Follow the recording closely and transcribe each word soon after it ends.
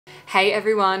Hey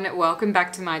everyone, welcome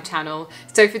back to my channel.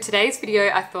 So for today's video,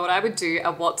 I thought I would do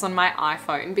a what's on my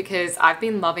iPhone because I've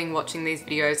been loving watching these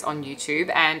videos on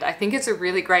YouTube, and I think it's a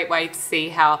really great way to see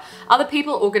how other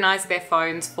people organize their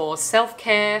phones for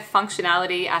self-care,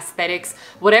 functionality, aesthetics,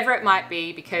 whatever it might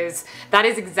be, because that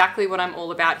is exactly what I'm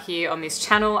all about here on this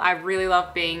channel. I really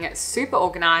love being super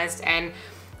organized and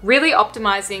really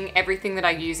optimizing everything that I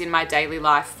use in my daily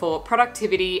life for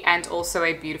productivity and also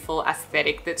a beautiful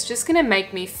aesthetic that's just gonna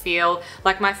make me feel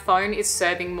like my phone is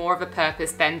serving more of a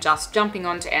purpose than just jumping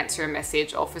on to answer a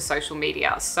message or for social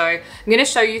media. So I'm gonna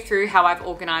show you through how I've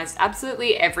organized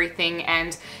absolutely everything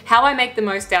and how I make the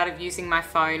most out of using my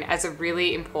phone as a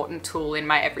really important tool in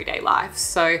my everyday life.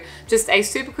 So just a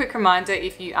super quick reminder,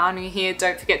 if you are new here,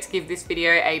 don't forget to give this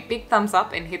video a big thumbs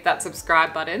up and hit that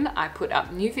subscribe button. I put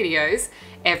up new videos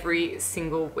every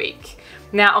single week.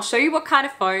 Now I'll show you what kind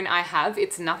of phone I have.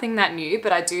 It's nothing that new,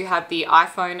 but I do have the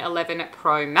iPhone 11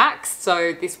 Pro Max.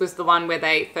 So this was the one where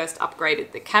they first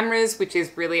upgraded the cameras, which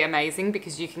is really amazing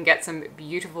because you can get some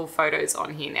beautiful photos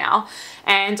on here now.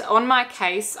 And on my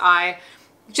case, I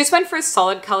just went for a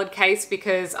solid colored case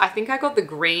because I think I got the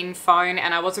green phone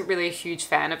and I wasn't really a huge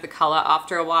fan of the color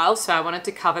after a while, so I wanted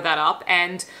to cover that up.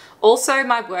 And also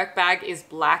my work bag is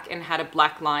black and had a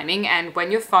black lining, and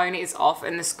when your phone is off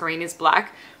and the screen is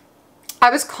black, I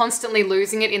was constantly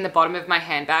losing it in the bottom of my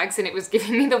handbags and it was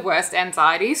giving me the worst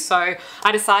anxiety. So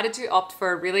I decided to opt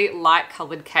for a really light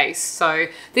colored case. So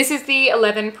this is the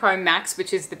 11 Pro Max,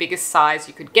 which is the biggest size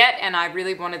you could get, and I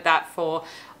really wanted that for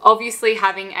obviously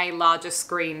having a larger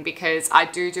screen because I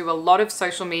do a lot of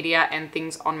social media and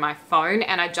things on my phone,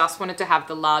 and I just wanted to have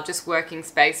the largest working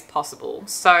space possible.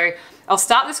 So I'll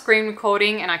start the screen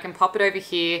recording and I can pop it over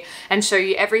here and show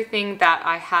you everything that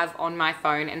I have on my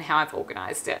phone and how I've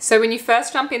organized it. So when you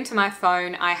first jump into my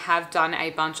phone, I have done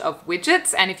a bunch of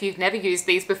widgets, and if you've never used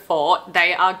these before,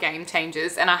 they are game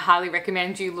changers, and I highly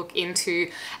recommend you look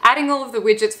into adding all of the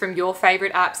widgets from your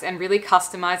favorite apps and really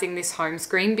customizing this home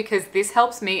screen, because this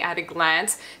helps me at a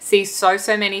glance see so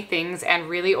many things and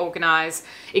really organize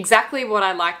exactly what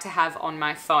I like to have on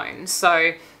my phone.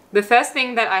 So the first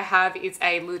thing that I have is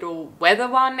a little weather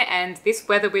one, and this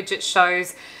weather widget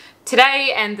shows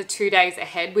today and the 2 days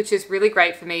ahead, which is really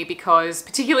great for me because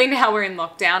particularly now we're in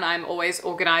lockdown, I'm always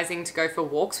organizing to go for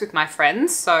walks with my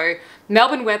friends. So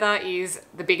Melbourne weather is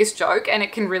the biggest joke, and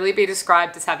it can really be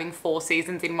described as having 4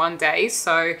 seasons in one day.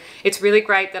 So it's really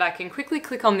great that I can quickly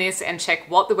click on this and check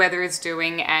what the weather is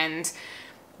doing and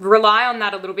rely on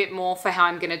that a little bit more for how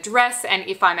I'm going to dress and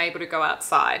if I'm able to go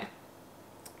outside.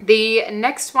 The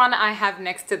next one I have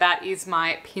next to that is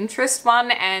my Pinterest one,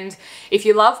 and if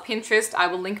you love Pinterest, I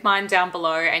will link mine down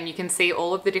below and you can see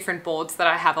all of the different boards that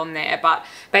I have on there. But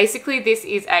basically this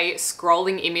is a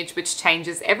scrolling image which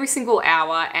changes every single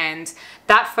hour, and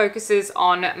that focuses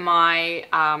on my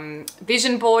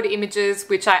vision board images,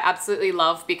 which I absolutely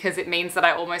love because it means that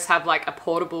I almost have like a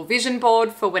portable vision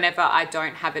board for whenever I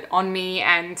don't have it on me.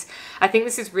 And I think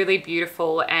this is really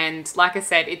beautiful, and like I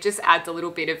said, it just adds a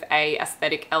little bit of a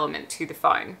aesthetic element to the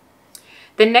phone.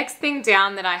 The next thing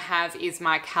down that I have is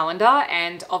my calendar,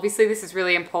 and obviously this is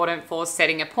really important for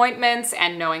setting appointments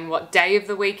and knowing what day of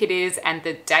the week it is and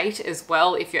the date as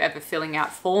well if you're ever filling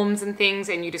out forms and things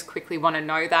and you just quickly want to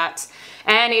know that.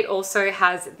 And it also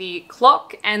has the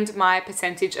clock and my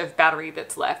percentage of battery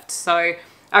that's left. So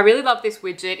I really love this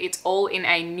widget. It's all in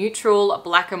a neutral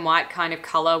black and white kind of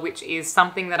color, which is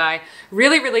something that I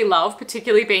really love,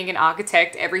 particularly being an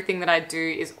architect. Everything that I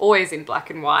do is always in black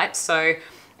and white. So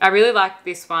I really like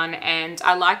this one, and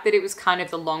I like that it was kind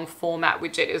of the long format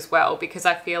widget as well, because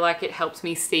I feel like it helps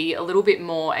me see a little bit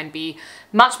more and be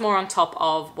much more on top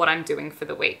of what I'm doing for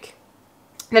the week.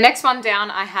 The next one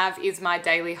down I have is my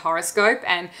daily horoscope,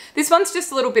 and this one's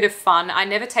just a little bit of fun. I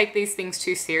never take these things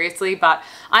too seriously, but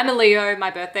I'm a Leo,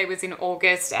 my birthday was in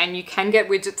August, and you can get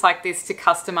widgets like this to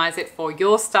customize it for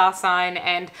your star sign,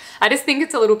 and I just think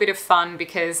it's a little bit of fun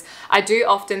because I do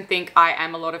often think I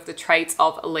am a lot of the traits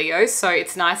of a Leo, so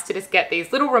it's nice to just get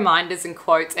these little reminders and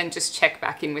quotes and just check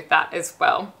back in with that as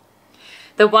well.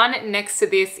 The one next to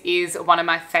this is one of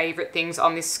my favorite things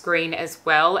on this screen as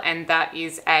well, and that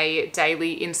is a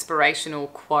daily inspirational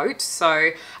quote.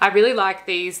 So I really like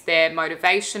these. They're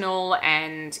motivational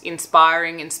and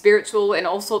inspiring and spiritual and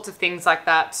all sorts of things like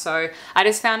that. So I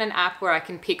just found an app where I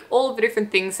can pick all of the different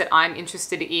things that I'm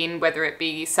interested in, whether it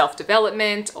be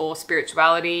self-development or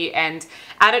spirituality, and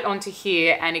add it onto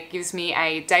here, and it gives me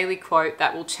a daily quote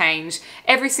that will change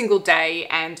every single day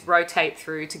and rotate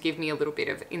through to give me a little bit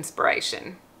of inspiration.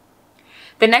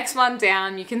 The next one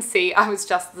down, you can see I was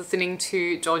just listening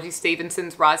to Georgie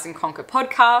Stevenson's Rise and Conquer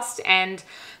podcast, and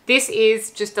this is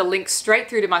just a link straight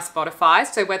through to my Spotify.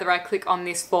 So whether I click on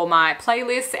this for my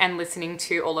playlist and listening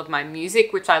to all of my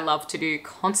music, which I love to do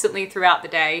constantly throughout the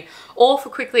day, or for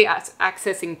quickly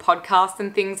accessing podcasts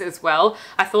and things as well,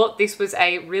 I thought this was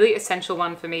a really essential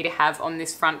one for me to have on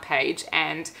this front page,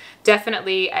 and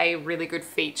definitely a really good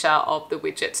feature of the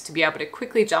widgets to be able to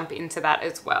quickly jump into that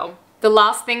as well. The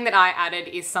last thing that I added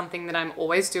is something that I'm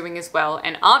always doing as well,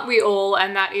 and aren't we all,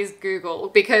 and that is Google,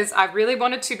 because I really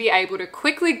wanted to be able to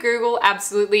quickly Google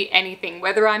absolutely anything,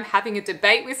 whether I'm having a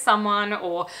debate with someone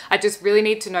or I just really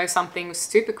need to know something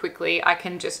super quickly. I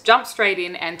can just jump straight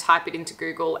in and type it into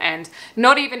Google and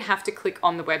not even have to click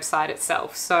on the website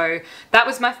itself. So that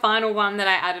was my final one that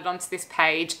I added onto this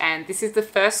page, and this is the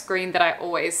first screen that I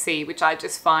always see, which I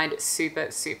just find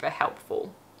super, super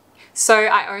helpful. So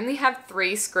I only have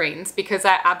 3 screens because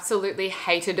I absolutely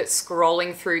hated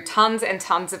scrolling through tons and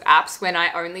tons of apps when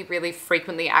I only really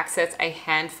frequently access a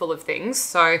handful of things.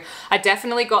 So I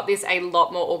definitely got this a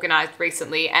lot more organized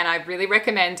recently, and I really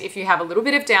recommend if you have a little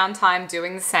bit of downtime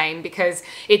doing the same, because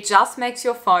it just makes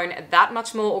your phone that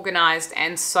much more organized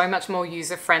and so much more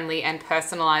user-friendly and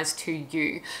personalized to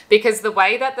you. Because the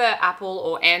way that the Apple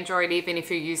or Android, even if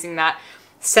you're using that,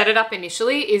 set it up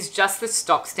initially is just the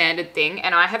stock standard thing,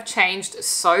 and I have changed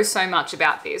so much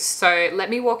about this. So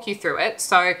let me walk you through it.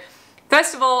 So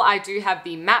first of all, I do have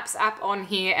the Maps app on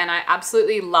here, and I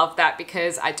absolutely love that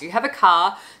because I do have a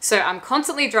car, so I'm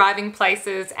constantly driving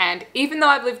places. And even though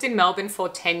I've lived in Melbourne for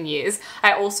 10 years,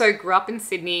 I also grew up in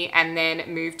Sydney and then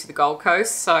moved to the Gold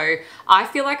Coast. So I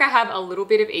feel like I have a little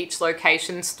bit of each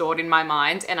location stored in my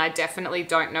mind, and I definitely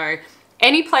don't know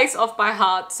any place off by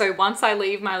heart. So once I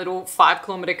leave my little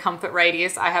 5-kilometer comfort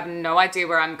radius, I have no idea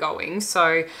where I'm going.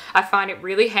 So I find it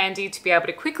really handy to be able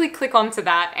to quickly click onto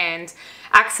that and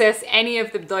access any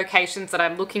of the locations that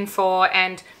I'm looking for.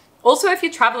 And also if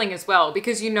you're traveling as well,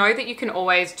 because you know that you can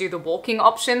always do the walking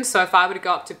option. So if I were to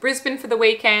go up to Brisbane for the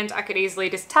weekend, I could easily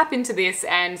just tap into this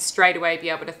and straight away be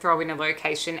able to throw in a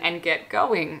location and get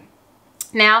going.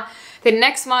 Now, the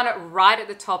next one right at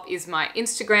the top is my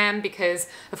Instagram, because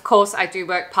of course I do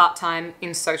work part-time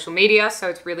in social media, so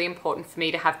it's really important for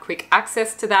me to have quick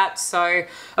access to that. So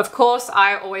of course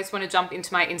I always want to jump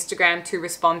into my Instagram to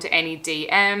respond to any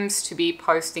DMs, to be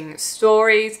posting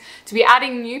stories, to be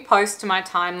adding new posts to my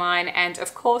timeline. And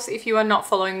of course, if you are not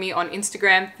following me on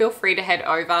Instagram, feel free to head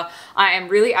over. I am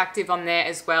really active on there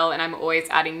as well, and I'm always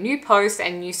adding new posts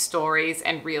and new stories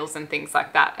and reels and things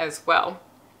like that as well.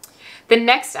 The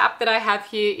next app that I have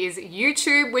here is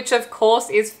YouTube, which of course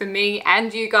is for me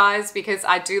and you guys, because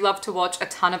I do love to watch a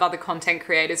ton of other content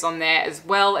creators on there as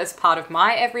well as part of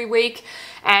my every week.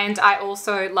 And I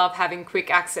also love having quick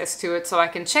access to it so I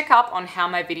can check up on how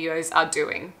my videos are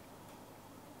doing.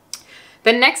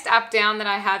 The next app down that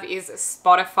I have is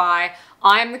Spotify.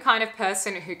 I am the kind of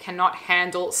person who cannot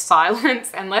handle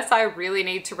silence unless I really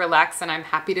need to relax and I'm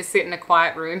happy to sit in a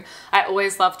quiet room. I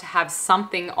always love to have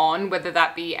something on, whether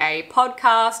that be a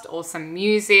podcast or some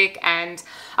music. And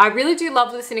I really do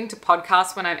love listening to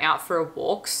podcasts when I'm out for a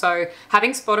walk. So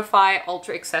having Spotify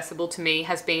ultra accessible to me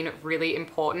has been really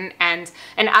important and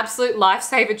an absolute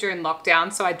lifesaver during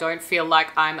lockdown, so I don't feel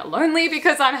like I'm lonely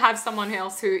because I have someone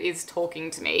else who is talking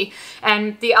to me.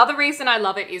 And the other reason I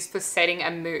love it is for setting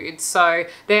a mood. So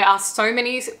there are so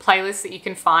many playlists that you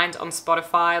can find on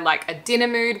Spotify, like a dinner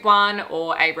mood one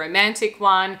or a romantic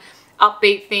one,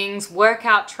 upbeat things,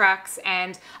 workout tracks.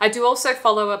 And I do also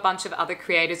follow a bunch of other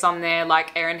creators on there,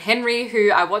 like Erin Henry,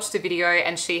 who I watched a video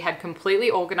and she had completely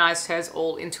organized hers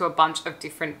all into a bunch of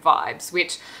different vibes,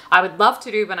 which I would love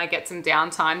to do when I get some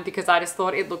downtime, because I just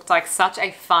thought it looked like such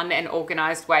a fun and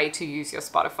organized way to use your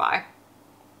Spotify.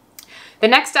 The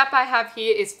next app I have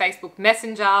here is Facebook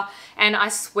Messenger, and I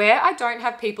swear I don't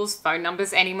have people's phone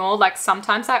numbers anymore. Like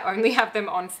sometimes I only have them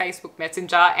on Facebook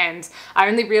Messenger, and I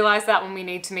only realize that when we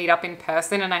need to meet up in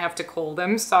person and I have to call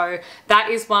them. So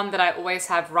that is one that I always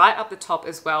have right up the top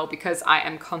as well, because I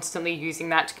am constantly using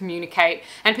that to communicate,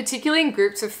 and particularly in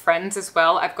groups of friends as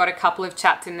well. I've got a couple of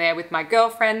chats in there with my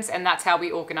girlfriends, and that's how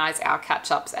we organize our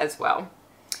catch-ups as well.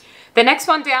 The next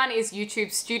one down is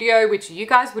YouTube Studio, which you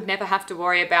guys would never have to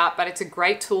worry about, but it's a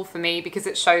great tool for me because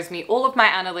it shows me all of my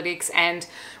analytics and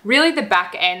really the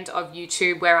back end of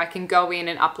YouTube, where I can go in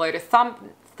and upload a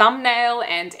thumbnail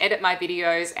and edit my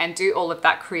videos and do all of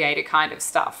that creator kind of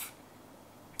stuff.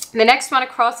 The next one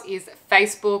across is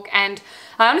Facebook, and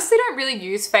I honestly don't really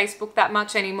use Facebook that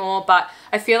much anymore, but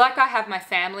I feel like I have my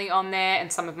family on there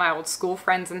and some of my old school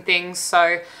friends and things,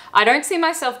 so I don't see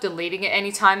myself deleting it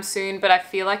anytime soon, but I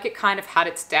feel like it kind of had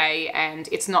its day and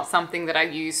it's not something that I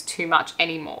use too much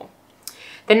anymore.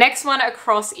 The next one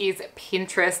across is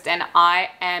Pinterest, and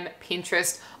I am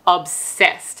Pinterest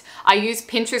obsessed. I use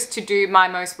Pinterest to do my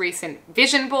most recent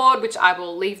vision board, which I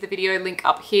will leave the video link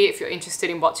up here if you're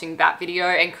interested in watching that video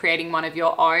and creating one of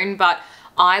your own. But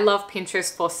I love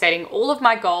Pinterest for setting all of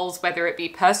my goals, whether it be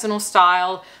personal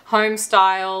style, home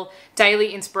style,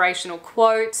 daily inspirational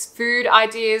quotes, food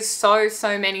ideas, so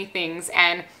many things.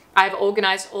 And I've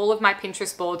organized all of my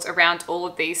Pinterest boards around all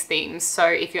of these themes. So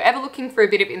if you're ever looking for a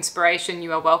bit of inspiration,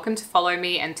 you are welcome to follow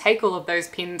me and take all of those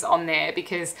pins on there,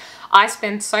 because I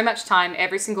spend so much time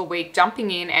every single week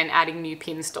jumping in and adding new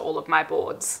pins to all of my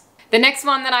boards. The next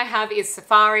one that I have is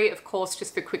Safari, of course,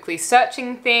 just for quickly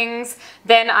searching things.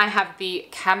 Then I have the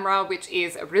camera, which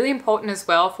is really important as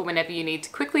well for whenever you need to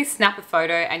quickly snap a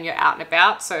photo and you're out and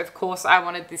about. So of course I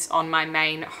wanted this on my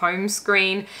main home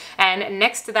screen. And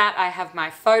next to that, I have my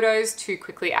photos to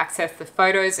quickly access the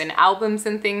photos and albums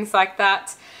and things like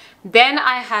that. Then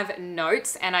I have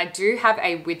notes, and I do have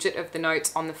a widget of the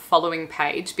notes on the following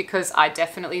page because I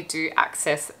definitely do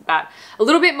access that a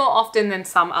little bit more often than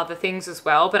some other things as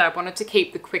well, but I wanted to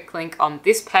keep the quick link on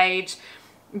this page.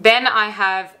 Then I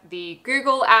have the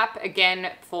Google app,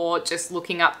 again, for just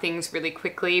looking up things really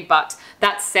quickly, but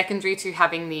that's secondary to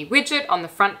having the widget on the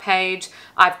front page.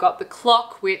 I've got the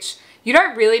clock, which you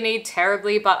don't really need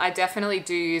terribly, but I definitely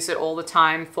do use it all the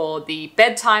time for the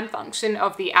bedtime function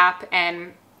of the app.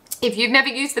 And if you've never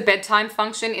used the bedtime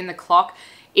function in the clock,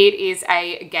 it is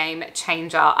a game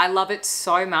changer. I love it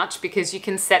so much because you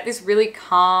can set this really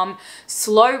calm,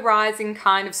 slow rising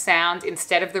kind of sound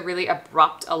instead of the really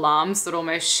abrupt alarms that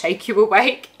almost shake you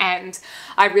awake. And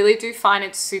I really do find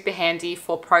it super handy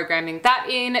for programming that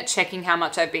in, checking how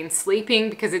much I've been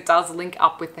sleeping, because it does link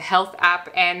up with the health app,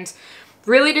 and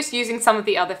really just using some of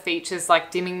the other features like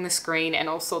dimming the screen and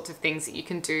all sorts of things that you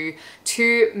can do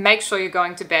to make sure you're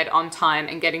going to bed on time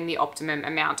and getting the optimum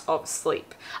amount of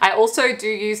sleep. I also do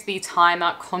use the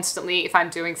timer constantly if I'm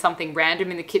doing something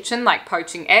random in the kitchen, like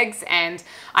poaching eggs, and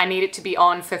I need it to be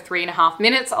on for 3.5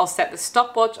 minutes. I'll set the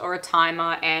stopwatch or a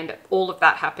timer, and all of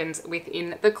that happens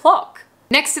within the clock.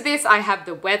 Next to this, I have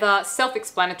the weather,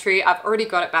 self-explanatory. I've already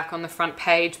got it back on the front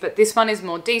page, but this one is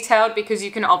more detailed because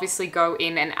you can obviously go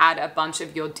in and add a bunch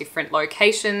of your different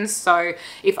locations. So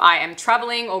if I am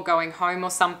traveling or going home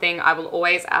or something, I will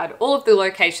always add all of the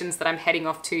locations that I'm heading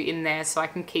off to in there so I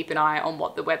can keep an eye on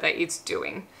what the weather is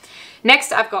doing.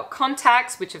 Next, I've got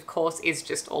contacts, which of course is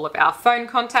just all of our phone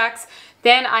contacts.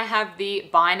 Then I have the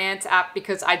Binance app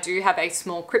because I do have a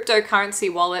small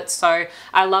cryptocurrency wallet. So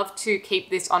I love to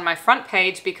keep this on my front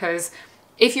page because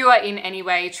if you are in any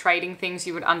way trading things,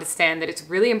 you would understand that it's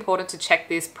really important to check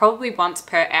this probably once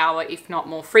per hour, if not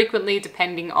more frequently,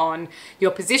 depending on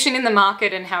your position in the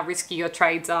market and how risky your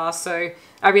trades are. So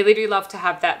I really do love to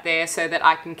have that there so that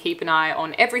I can keep an eye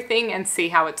on everything and see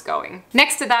how it's going.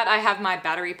 Next to that, I have my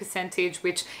battery percentage,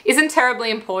 which isn't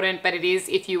terribly important, but it is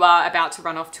if you are about to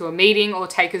run off to a meeting or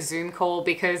take a Zoom call,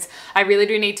 because I really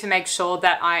do need to make sure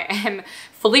that I am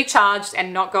fully charged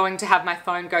and not going to have my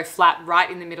phone go flat right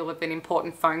in the middle of an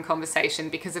important phone conversation,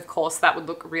 because of course that would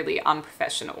look really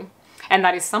unprofessional. And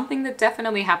that is something that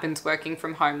definitely happens working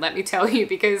from home, let me tell you,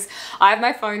 because I have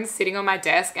my phone sitting on my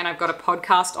desk and I've got a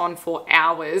podcast on for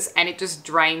hours and it just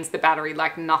drains the battery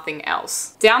like nothing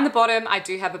else. Down the bottom, I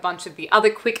do have a bunch of the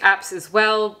other quick apps as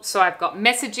well. So I've got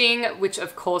messaging, which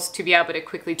of course, to be able to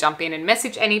quickly jump in and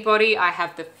message anybody. I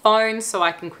have the phone so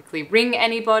I can quickly ring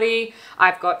anybody.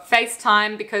 I've got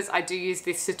FaceTime because I do use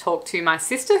this to talk to my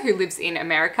sister who lives in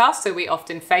America. So we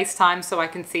often FaceTime so I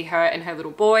can see her and her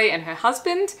little boy and her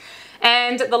husband.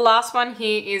 And the last one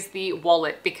here is the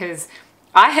wallet, because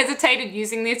I hesitated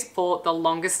using this for the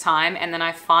longest time, and then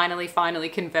I finally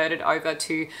converted over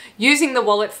to using the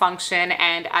wallet function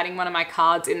and adding one of my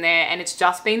cards in there, and it's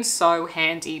just been so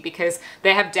handy because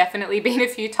there have definitely been a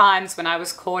few times when I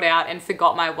was caught out and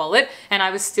forgot my wallet and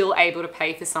I was still able to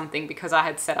pay for something because I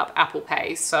had set up Apple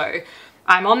Pay. So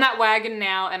I'm on that wagon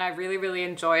now and I really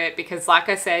enjoy it because, like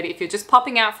I said, if you're just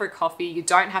popping out for a coffee, you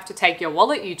don't have to take your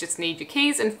wallet, you just need your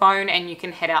keys and phone and you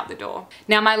can head out the door.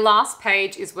 Now my last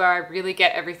page is where I really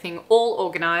get everything all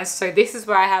organized. So this is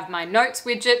where I have my notes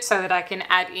widget so that I can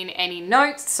add in any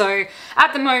notes. So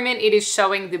at the moment it is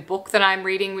showing the book that I'm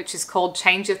reading, which is called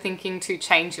Change Your Thinking to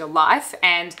Change Your Life.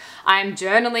 And I'm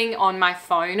journaling on my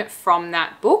phone from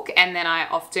that book, and then I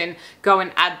often go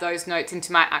and add those notes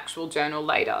into my actual journal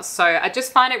later. So I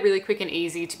just find it really quick and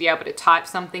easy to be able to type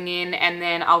something in and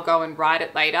then I'll go and write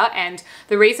it later. And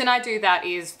the reason I do that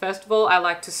is, first of all, I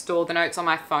like to store the notes on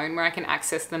my phone where I can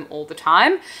access them all the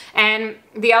time. And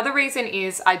the other reason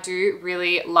is I do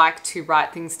really like to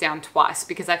write things down twice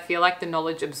because I feel like the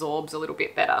knowledge absorbs a little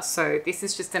bit better. So this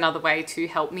is just another way to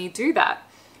help me do that.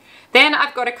 Then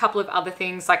I've got a couple of other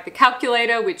things like the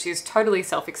calculator, which is totally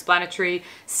self-explanatory,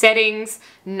 settings,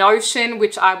 Notion,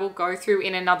 which I will go through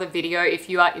in another video if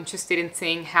you are interested in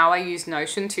seeing how I use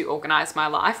Notion to organize my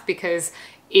life, because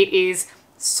it is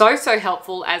so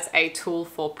helpful as a tool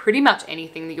for pretty much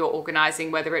anything that you're organizing,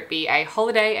 whether it be a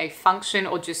holiday, a function,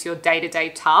 or just your day-to-day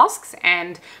tasks.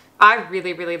 And I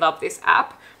really love this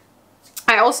app.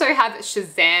 I also have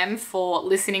Shazam for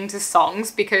listening to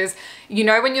songs, because you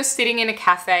know when you're sitting in a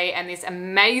cafe and this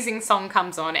amazing song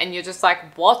comes on and you're just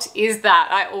like, what is that?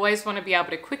 I always want to be able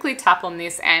to quickly tap on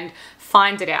this and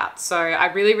find it out. So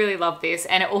I really love this,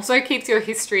 and it also keeps your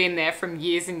history in there from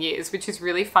years and years, which is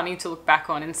really funny to look back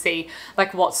on and see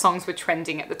like what songs were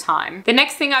trending at the time. The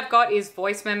next thing I've got is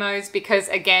voice memos, because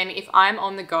again, if I'm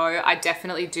on the go, I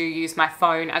definitely do use my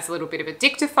phone as a little bit of a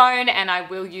dictaphone, and I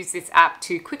will use this app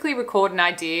to quickly record an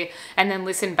idea and then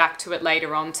listen back to it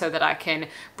later on so that I can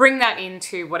bring that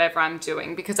into whatever I'm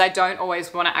doing, because I don't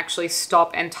always want to actually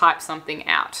stop and type something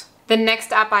out. The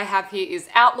next app I have here is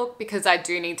Outlook, because I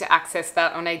do need to access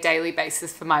that on a daily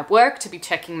basis for my work, to be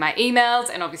checking my emails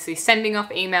and obviously sending off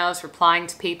emails, replying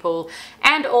to people,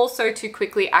 and also to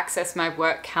quickly access my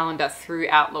work calendar through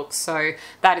Outlook. So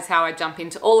that is how I jump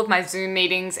into all of my Zoom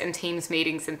meetings and Teams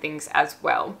meetings and things as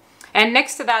well. And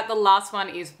next to that, the last one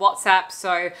is WhatsApp.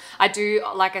 So I do,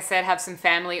 like I said, have some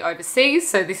family overseas.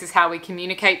 So this is how we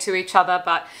communicate to each other,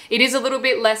 but it is a little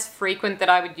bit less frequent that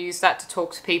I would use that to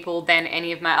talk to people than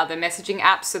any of my other messaging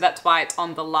apps. So that's why it's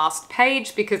on the last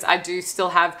page, because I do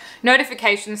still have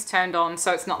notifications turned on.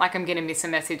 So it's not like I'm going to miss a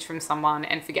message from someone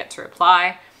and forget to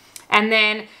reply. And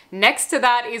then next to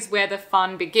that is where the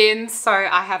fun begins. So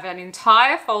I have an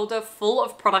entire folder full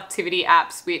of productivity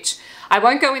apps, which I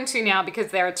won't go into now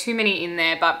because there are too many in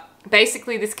there, but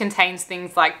basically this contains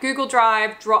things like Google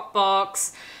Drive,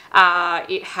 Dropbox,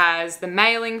 it has the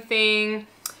mailing thing,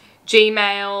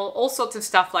 Gmail, all sorts of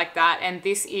stuff like that. And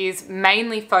this is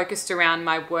mainly focused around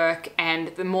my work and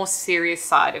the more serious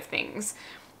side of things.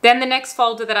 Then the next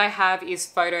folder that I have is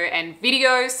photo and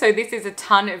video. So this is a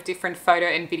ton of different photo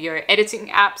and video editing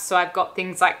apps. So I've got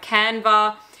things like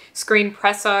Canva,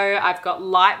 ScreenKit, I've got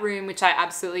Lightroom, which I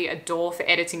absolutely adore for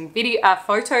editing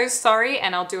photos,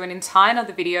 and I'll do an entire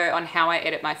another video on how I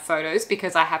edit my photos,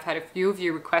 because I have had a few of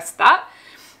you request that.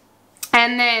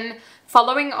 And then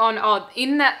following on,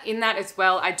 in that as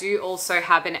well, I do also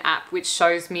have an app which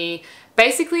shows me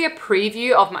basically a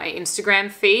preview of my Instagram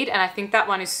feed, and I think that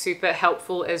one is super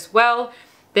helpful as well.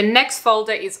 The next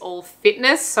folder is all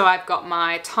fitness. So I've got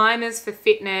my timers for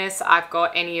fitness, I've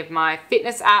got any of my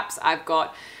fitness apps, I've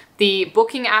got the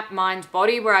booking app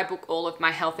MindBody, where I book all of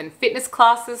my health and fitness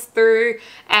classes through,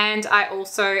 and I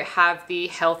also have the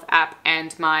health app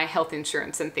and my health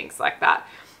insurance and things like that.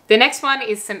 The next one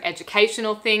is some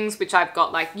educational things, which I've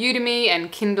got like Udemy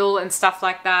and Kindle and stuff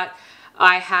like that.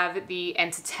 I have the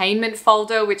entertainment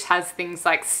folder, which has things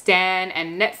like Stan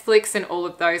and Netflix and all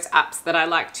of those apps that I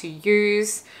like to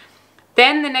use.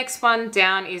 Then the next one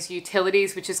down is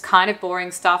utilities, which is kind of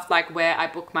boring stuff, like where I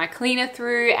book my cleaner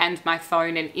through and my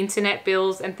phone and internet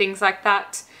bills and things like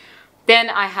that. Then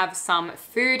I have some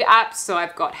food apps. So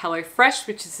I've got HelloFresh,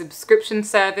 which is a subscription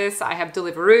service. I have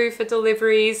Deliveroo for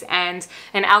deliveries, and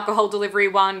an alcohol delivery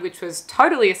one, which was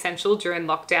totally essential during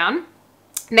lockdown.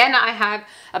 Then I have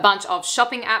a bunch of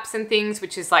shopping apps and things,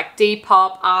 which is like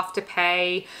Depop,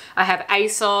 Afterpay. I have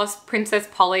ASOS, Princess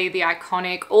Polly, The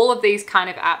Iconic. All of these kind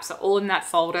of apps are all in that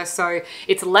folder. So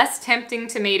it's less tempting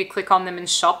to me to click on them and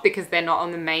shop because they're not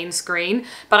on the main screen.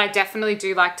 But I definitely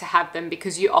do like to have them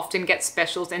because you often get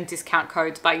specials and discount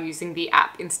codes by using the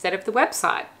app instead of the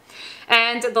website.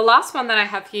 And the last one that I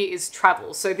have here is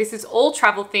travel. So this is all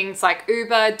travel things like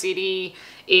Uber, Didi.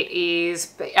 It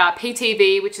is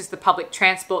PTV, which is the public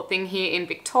transport thing here in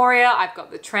Victoria. I've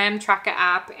got the tram tracker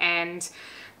app, and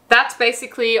that's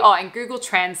basically, and Google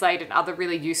Translate and other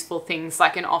really useful things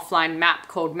like an offline map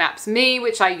called Maps.me,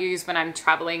 which I use when I'm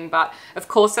traveling. But of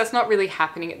course, that's not really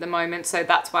happening at the moment. So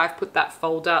that's why I've put that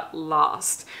folder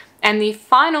last. And the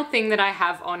final thing that I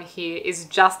have on here is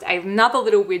just another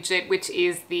little widget, which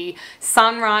is the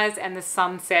sunrise and the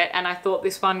sunset. And I thought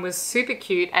this one was super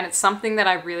cute, and it's something that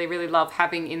I really love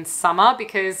having in summer,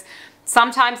 because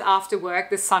sometimes after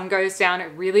work, the sun goes down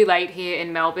really late here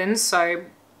in Melbourne. So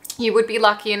you would be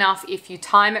lucky enough, if you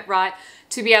time it right,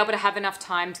 to be able to have enough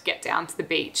time to get down to the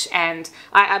beach. And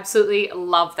I absolutely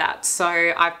love that.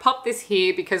 So I've popped this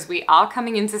here because we are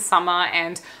coming into summer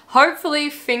and hopefully,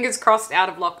 fingers crossed, out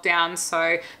of lockdown.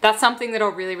 So that's something that I'll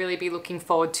really be looking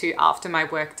forward to after my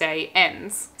workday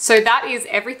ends. So that is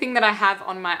everything that I have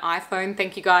on my iPhone.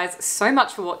 Thank you guys so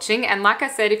much for watching. And like I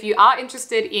said, if you are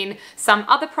interested in some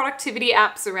other productivity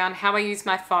apps around how I use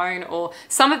my phone or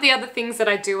some of the other things that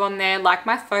I do on there, like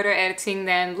my photo editing,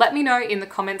 then let me know in the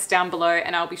comments down below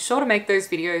and I'll be sure to make those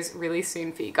videos really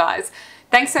soon for you guys.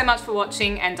 Thanks so much for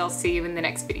watching and I'll see you in the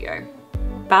next video.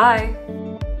 Bye.